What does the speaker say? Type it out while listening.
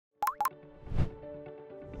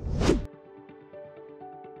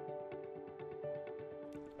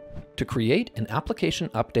To create an application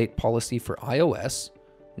update policy for iOS,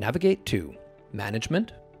 navigate to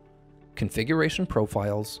Management, Configuration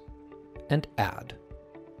Profiles, and Add.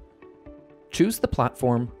 Choose the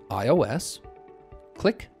platform iOS,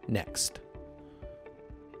 click Next.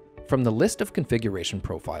 From the list of configuration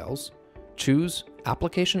profiles, choose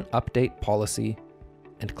Application Update Policy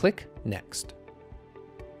and click Next.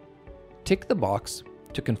 Tick the box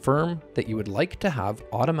to confirm that you would like to have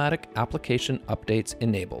automatic application updates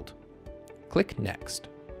enabled. Click Next.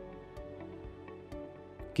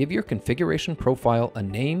 Give your configuration profile a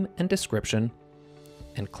name and description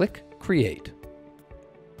and click Create.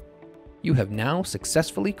 You have now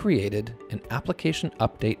successfully created an application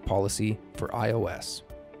update policy for iOS.